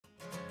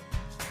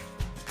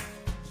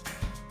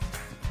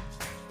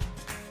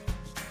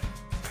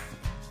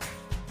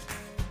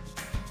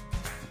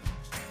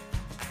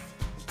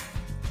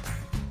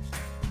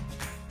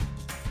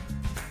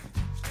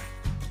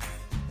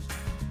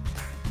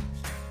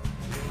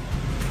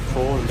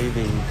before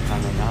leaving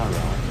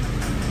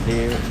Kununurra,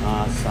 there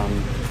are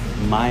some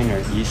minor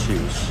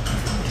issues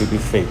to be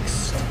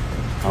fixed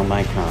on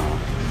my car.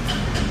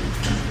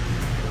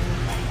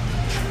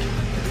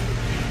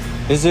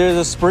 Is there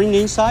a spring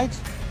inside?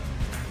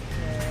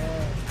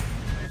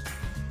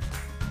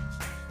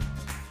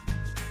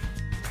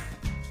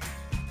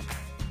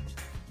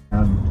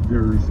 And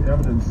there's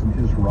evidence in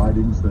his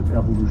writings that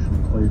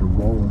evolution played a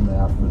role in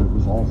that, but it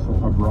was also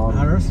a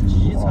broader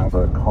view of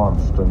a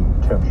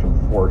constant tension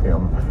for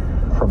him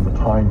from the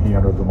time he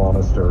entered the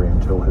monastery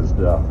until his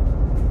death.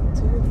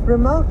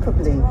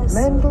 Remarkably,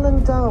 Mendel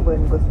and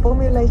Darwin were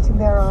formulating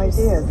their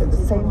ideas at the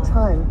same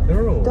time.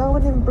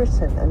 Darwin in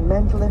Britain and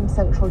Mendel in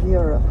Central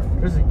Europe.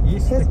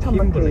 Here's Tom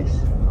McLeish.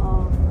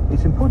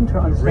 It's important to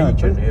understand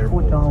both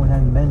before Darwin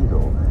and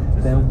Mendel,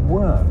 there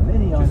were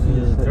many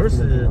ideas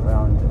circulating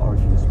around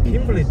origin of species.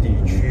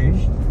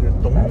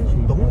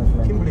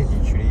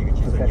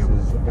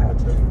 Professors at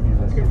the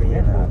University of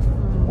Vienna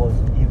was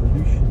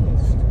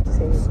evolutionist.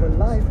 Scenes were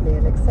lively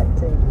and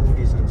accepting.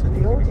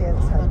 The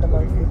audience had the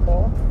month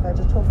before heard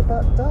to talk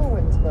about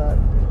Darwin's work,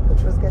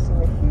 which was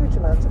getting a huge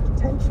amount of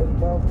attention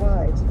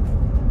worldwide.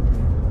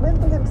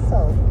 Mendel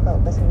himself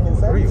felt that in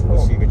his own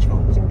talk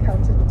he'd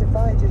encountered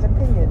divided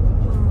opinion,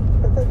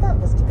 but that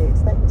was to be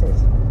expected.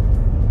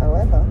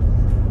 However,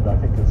 I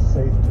think it's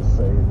safe to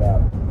say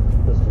that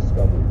his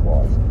discovery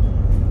was.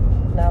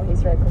 Now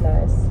he's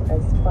recognized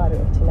as father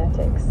of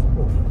genetics.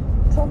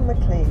 Tom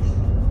McLeish.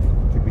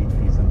 The green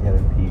peas and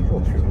yellow peas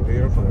and shriveled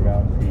peas and the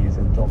round peas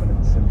and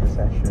dominance and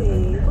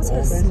recession. All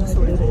those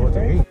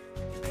ideas.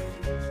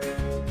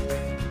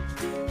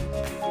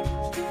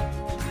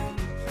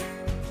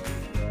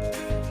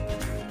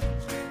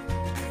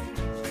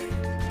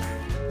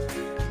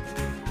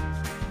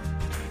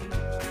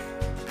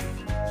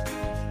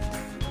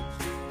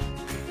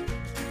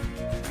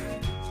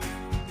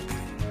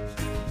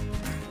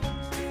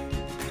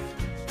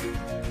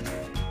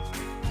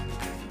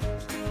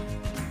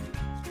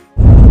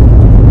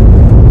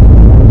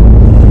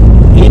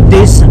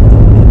 This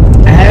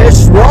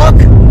ice rock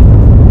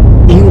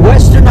in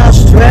Western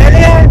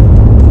Australia?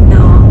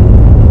 No.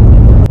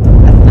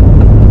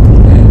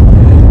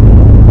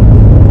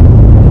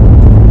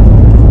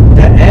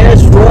 The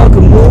ice rock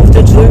moved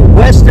to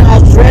Western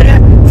Australia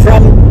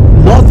from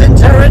Northern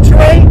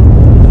Territory?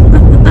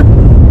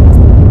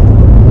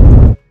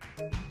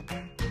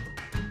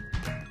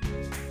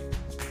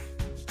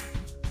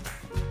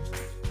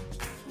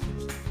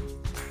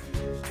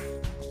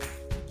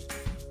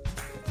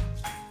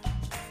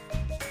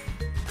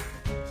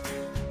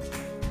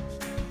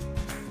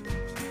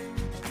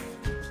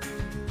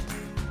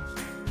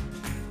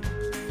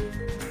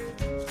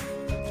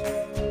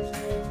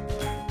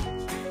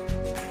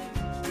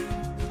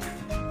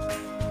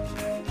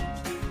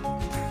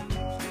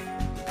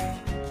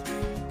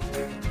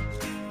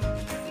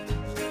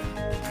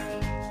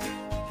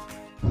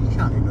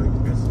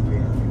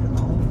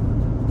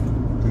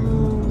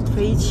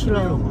废弃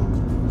了，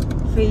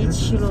废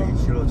弃了，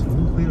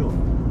重毁了。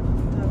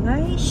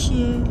矮些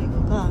那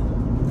个嘎，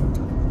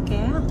干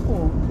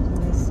涸，真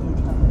的是一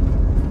条，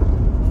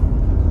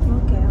好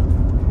干啊！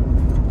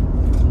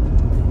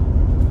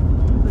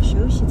如果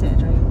休息在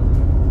这儿有。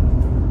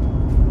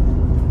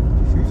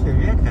休息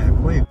远看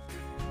可以。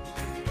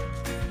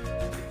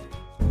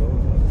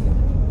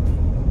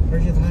而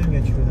且他那个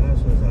求他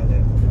说啥的？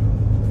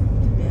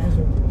他说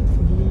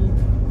你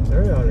这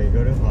儿要那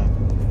个的话，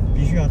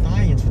必须要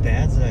打印出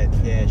单子来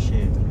填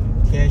写，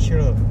填写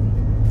了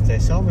再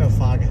扫描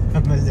发给他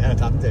们，然后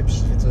他们再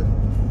批准。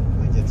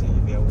那就这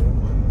边我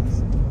嘛一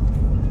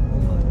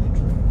准。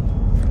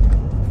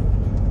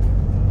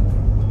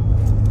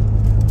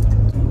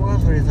我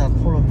说的咋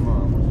可能嘛？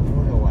我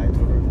在外头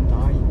那儿打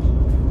印。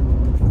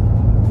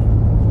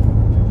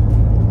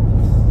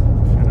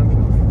相当漂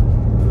亮。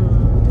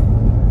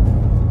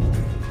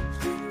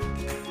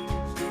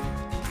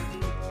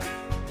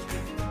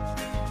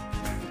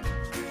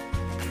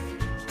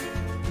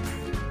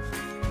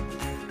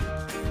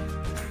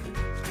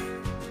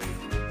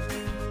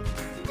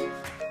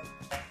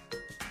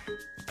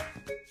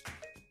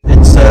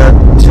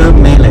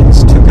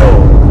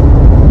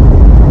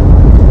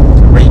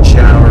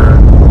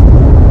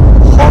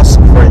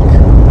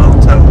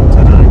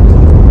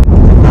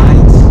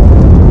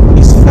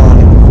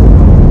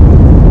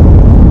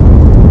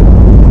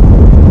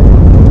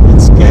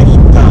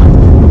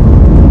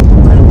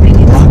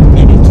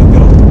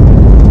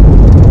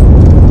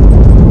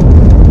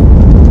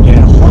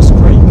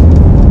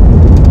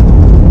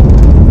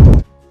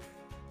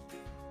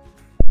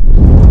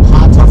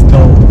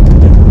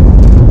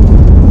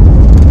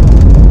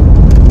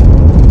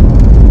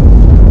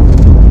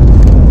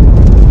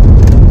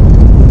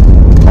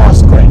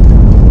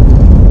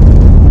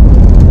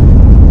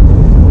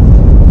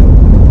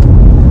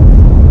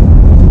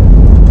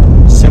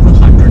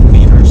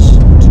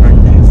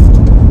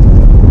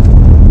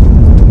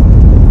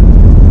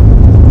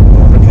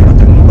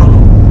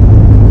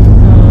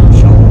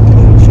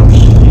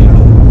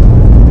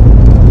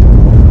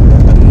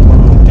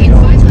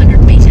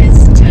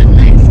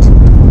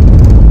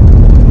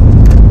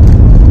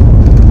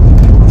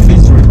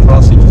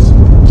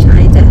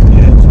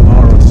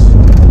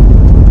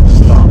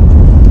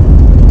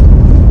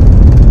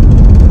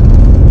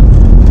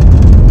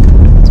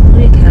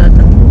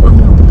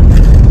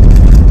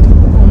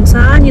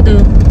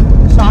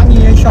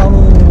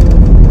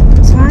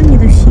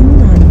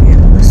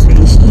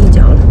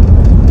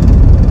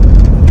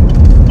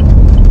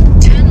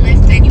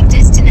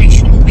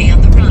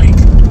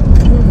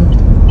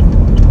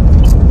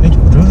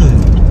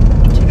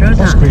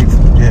Horse Creek,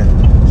 yeah,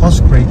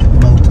 Horse Creek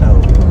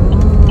Motel.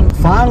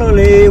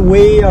 Finally,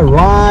 we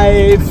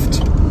arrived.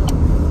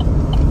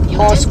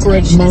 Horse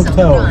Creek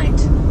Motel.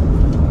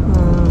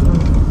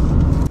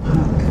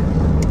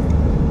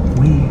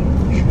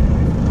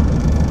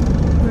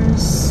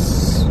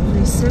 Where's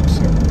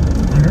reception?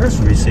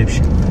 Where's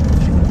reception?